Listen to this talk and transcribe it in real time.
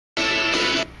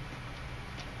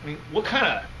I mean, what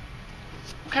kind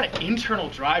of internal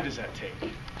drive does that take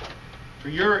for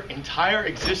your entire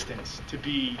existence to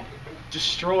be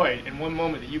destroyed in one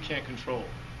moment that you can't control?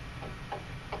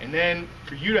 And then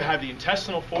for you to have the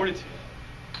intestinal fortitude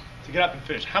to get up and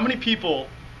finish. How many people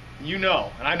you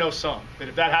know, and I know some, that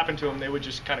if that happened to them, they would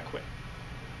just kind of quit.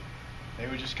 They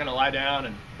would just kind of lie down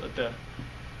and let the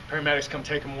paramedics come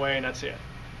take them away, and that's it.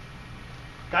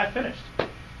 Guy finished.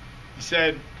 He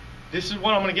said, this is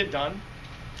what I'm going to get done,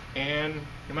 and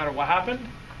no matter what happened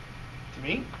to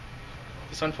me,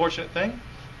 this unfortunate thing,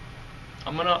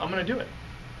 I'm gonna do it.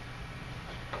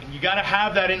 And you got to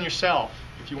have that in yourself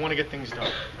if you want to get things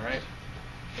done, all right?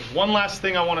 There's one last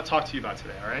thing I want to talk to you about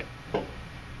today, all right?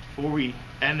 Before we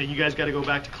end, and you guys got to go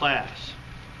back to class.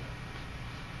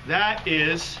 That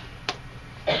is,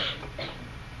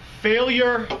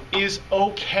 failure is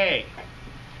okay.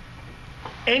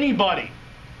 Anybody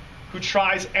who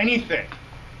tries anything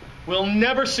will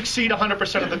never succeed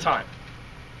 100% of the time.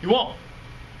 You won't.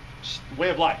 It's the way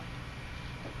of life.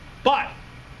 But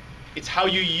it's how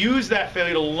you use that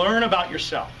failure to learn about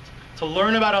yourself, to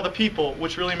learn about other people,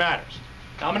 which really matters.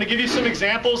 Now, I'm going to give you some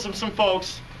examples of some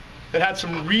folks that had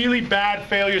some really bad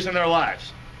failures in their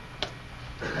lives.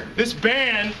 This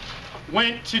band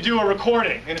went to do a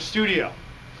recording in a studio,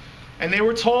 and they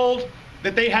were told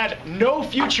that they had no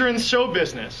future in show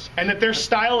business and that their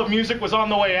style of music was on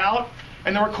the way out,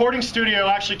 and the recording studio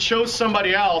actually chose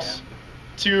somebody else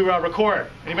to record.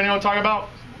 Anybody know what I'm talking about?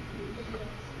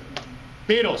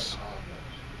 Beatles.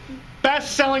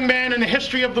 Best-selling band in the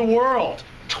history of the world.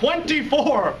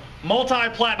 24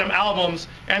 multi-platinum albums,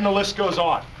 and the list goes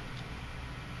on.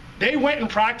 They went and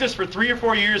practiced for 3 or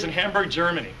 4 years in Hamburg,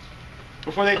 Germany,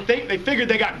 before they figured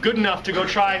they got good enough to go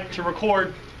try to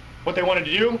record what they wanted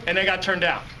to do, and they got turned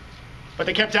down. But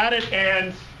they kept at it,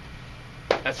 and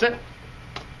that's it.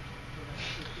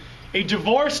 A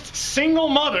divorced single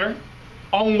mother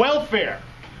on welfare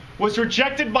was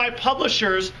rejected by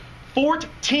publishers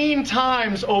 14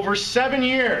 times over 7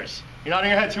 years. You're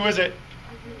nodding your heads. Who is it?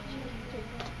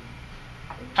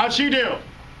 How'd she do?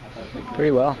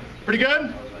 Pretty well. Pretty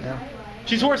good? Yeah.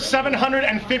 She's worth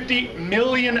 $750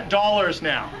 million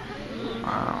now.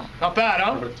 Wow. Not bad,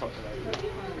 huh?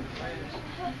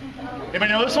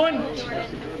 Anybody know this one?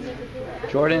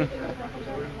 Jordan.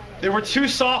 There were 2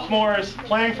 sophomores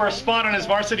playing for a spot on his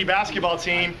varsity basketball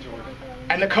team,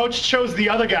 and the coach chose the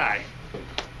other guy.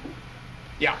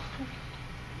 Yeah.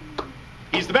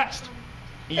 He's the best.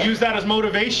 He used that as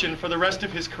motivation for the rest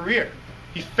of his career.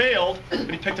 He failed, but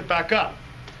he picked it back up.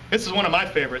 This is one of my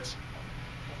favorites.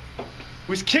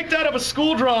 He was kicked out of a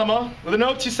school drama with a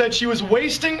note. She said she was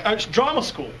wasting drama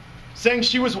school, saying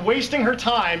she was wasting her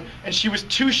time and she was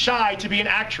too shy to be an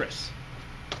actress.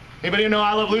 Anybody know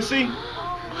I Love Lucy?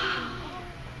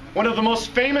 One of the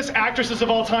most famous actresses of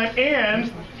all time,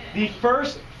 and the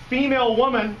first female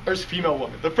woman,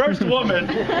 the first woman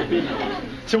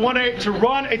to run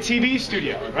a TV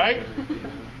studio, right?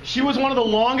 She was one of the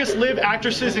longest lived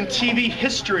actresses in TV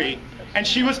history, and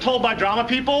she was told by drama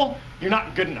people, you're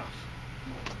not good enough.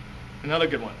 Another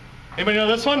good one. Anybody know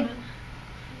this one?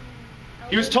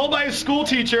 He was told by his school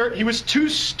teacher he was too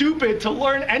stupid to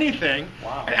learn anything,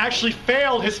 and actually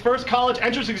failed his first college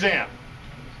entrance exam.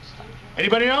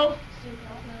 Anybody know?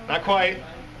 Not quite.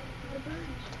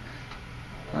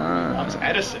 That was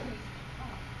Edison.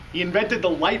 He invented the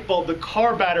light bulb, the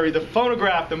car battery, the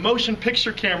phonograph, the motion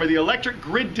picture camera, the electric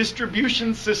grid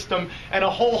distribution system, and a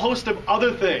whole host of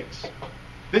other things.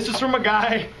 This is from a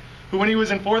guy who, when he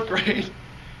was in 4th grade,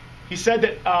 he said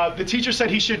that the teacher said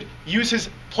he should use his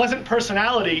pleasant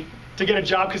personality to get a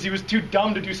job because he was too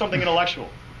dumb to do something intellectual.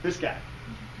 This guy.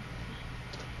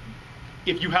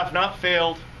 If you have not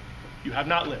failed, you have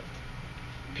not lived.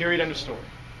 Period, end of story.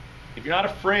 If you're not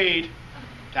afraid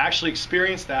to actually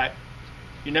experience that,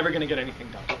 you're never going to get anything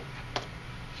done.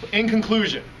 So in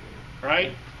conclusion,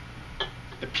 right?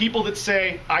 The people that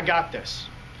say, I got this,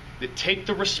 that take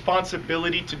the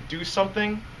responsibility to do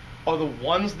something, are the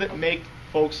ones that make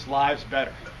folks' lives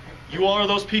better. You all are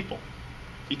those people.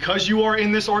 Because you are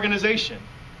in this organization,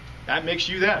 that makes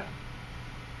you them.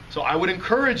 So I would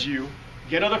encourage you,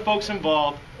 get other folks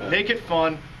involved, make it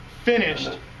fun,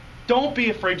 finished. Don't be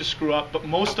afraid to screw up, but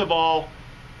most of all,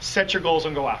 set your goals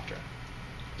and go after it.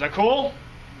 Is that cool?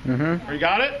 Mm-hmm. You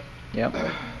got it? Yep.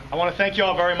 I want to thank you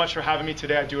all very much for having me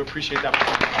today. I do appreciate that.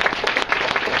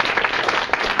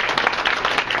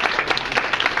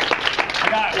 I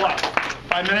got, what,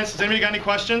 5 minutes? Has anybody got any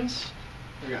questions?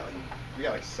 We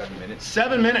got like 7 minutes.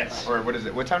 7 minutes. Or what is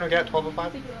it? What time do we get?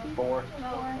 12:05? 4?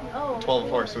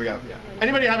 12:04, so we got, yeah.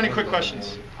 Anybody have any quick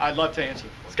questions? I'd love to answer.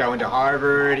 This guy went to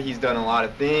Harvard. He's done a lot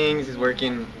of things. He's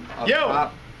working up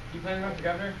top. You planning on for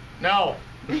governor? No.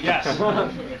 Yes. Did you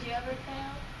ever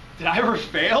fail? Did I ever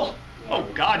fail? Oh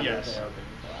God, yes.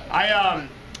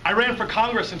 I ran for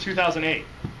Congress in 2008.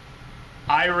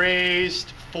 I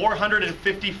raised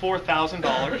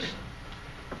 $454,000,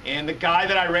 and the guy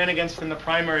that I ran against in the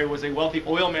primary was a wealthy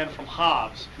oil man from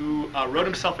Hobbs who wrote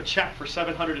himself a check for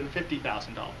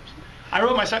 $750,000. I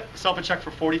wrote myself a check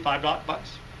for $45,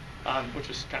 which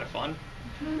was kind of fun.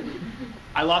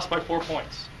 I lost by 4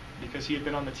 points because he had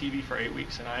been on the TV for 8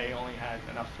 weeks and I only had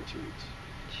enough for 2 weeks.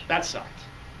 That sucked.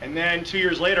 And then 2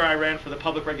 years later, I ran for the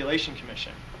Public Regulation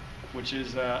Commission, which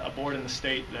is a board in the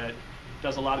state that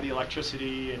does a lot of the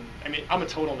electricity. And I mean, I'm a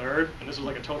total nerd, and this was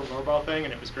like a total nerdball thing,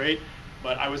 and it was great.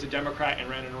 But I was a Democrat and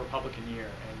ran in a Republican year,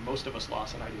 and most of us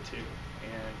lost, and I did too.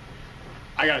 And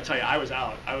I got to tell you, I was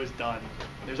out. I was done.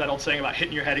 There's that old saying about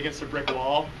hitting your head against a brick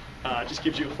wall. It just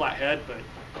gives you a flat head. But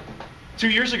 2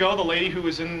 years ago, the lady who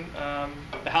was in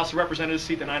the House of Representatives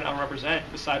seat that I now represent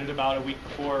decided about a week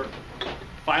before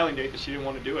filing date that she didn't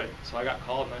want to do it. So I got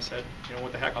called and I said, you know,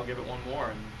 what the heck, I'll give it one more.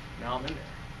 And now I'm in there,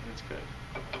 and it's good.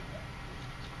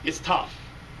 It's tough.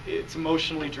 It's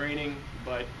emotionally draining,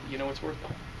 but you know, it's worth it.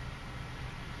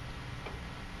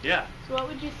 Yeah. So what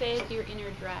would you say is your inner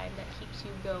drive that keeps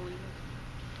you going?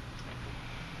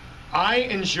 I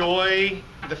enjoy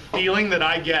the feeling that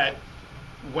I get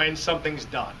when something's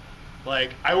done.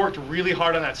 Like, I worked really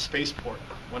hard on that spaceport.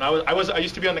 When I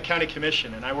used to be on the county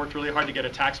commission, and I worked really hard to get a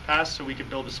tax pass so we could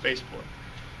build a spaceport.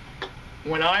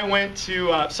 When I went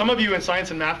to, some of you in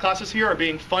science and math classes here are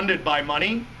being funded by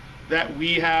money that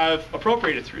we have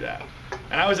appropriated through that.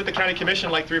 And I was at the county commission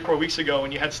like 3 or 4 weeks ago,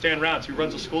 and you had Stan Rounds, who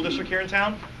runs a school district here in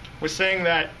town, was saying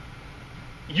that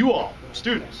you all,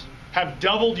 students, have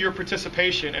doubled your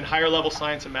participation in higher level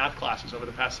science and math classes over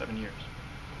the past 7 years.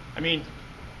 I mean,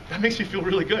 that makes me feel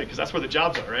really good, because that's where the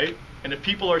jobs are, right? And if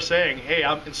people are saying, hey,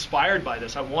 I'm inspired by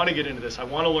this, I want to get into this, I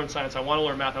want to learn science, I want to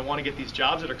learn math, I want to get these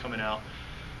jobs that are coming out,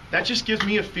 that just gives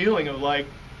me a feeling of like,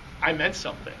 I meant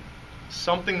something.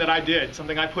 Something that I did,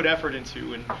 something I put effort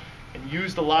into and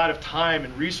used a lot of time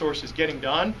and resources getting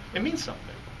done, it means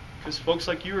something. Because folks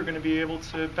like you are going to be able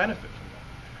to benefit from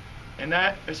that. And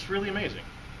that is really amazing.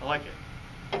 I like it.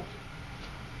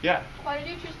 Yeah? Why did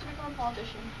you choose to become a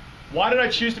politician? Why did I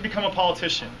choose to become a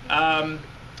politician?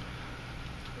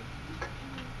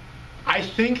 I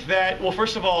think that, well,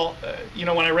 first of all, you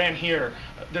know, when I ran here,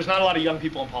 there's not a lot of young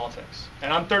people in politics.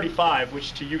 And I'm 35,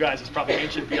 which to you guys is probably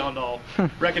ancient beyond all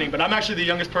reckoning, but I'm actually the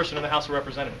youngest person in the House of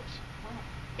Representatives.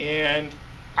 And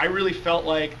I really felt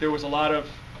like there was a lot of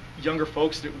younger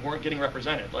folks that weren't getting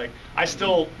represented. Like, I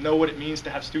still know what it means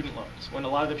to have student loans, when a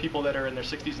lot of the people that are in their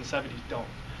 60s and 70s don't.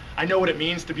 I know what it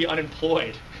means to be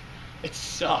unemployed. It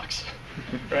sucks,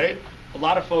 right? A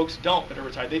lot of folks don't that are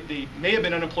retired. They may have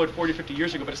been unemployed 40, 50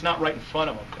 years ago, but it's not right in front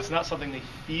of them. It's not something they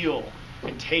feel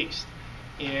and taste.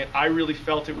 And I really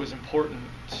felt it was important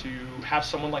to have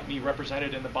someone like me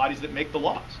represented in the bodies that make the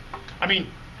laws. I mean,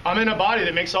 I'm in a body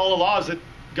that makes all the laws that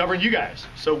govern you guys.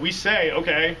 So we say,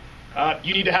 okay,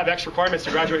 you need to have X requirements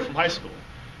to graduate from high school.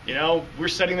 You know, we're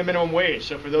setting the minimum wage.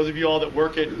 So for those of you all that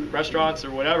work at restaurants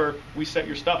or whatever, we set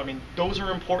your stuff. I mean, those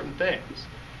are important things.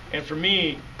 And for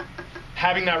me,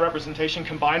 having that representation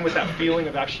combined with that feeling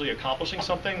of actually accomplishing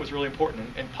something was really important,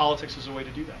 and politics is a way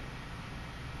to do that.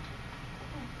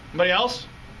 Anybody else?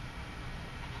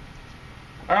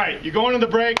 All right, you're going to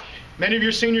the break. Many of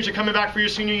your seniors are coming back for your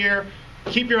senior year.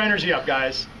 Keep your energy up,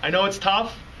 guys. I know it's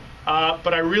tough,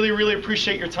 but I really, really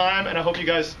appreciate your time, and I hope you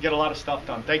guys get a lot of stuff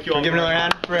done. Thank you all. Give another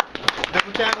hand for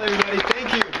Double Chapel, everybody.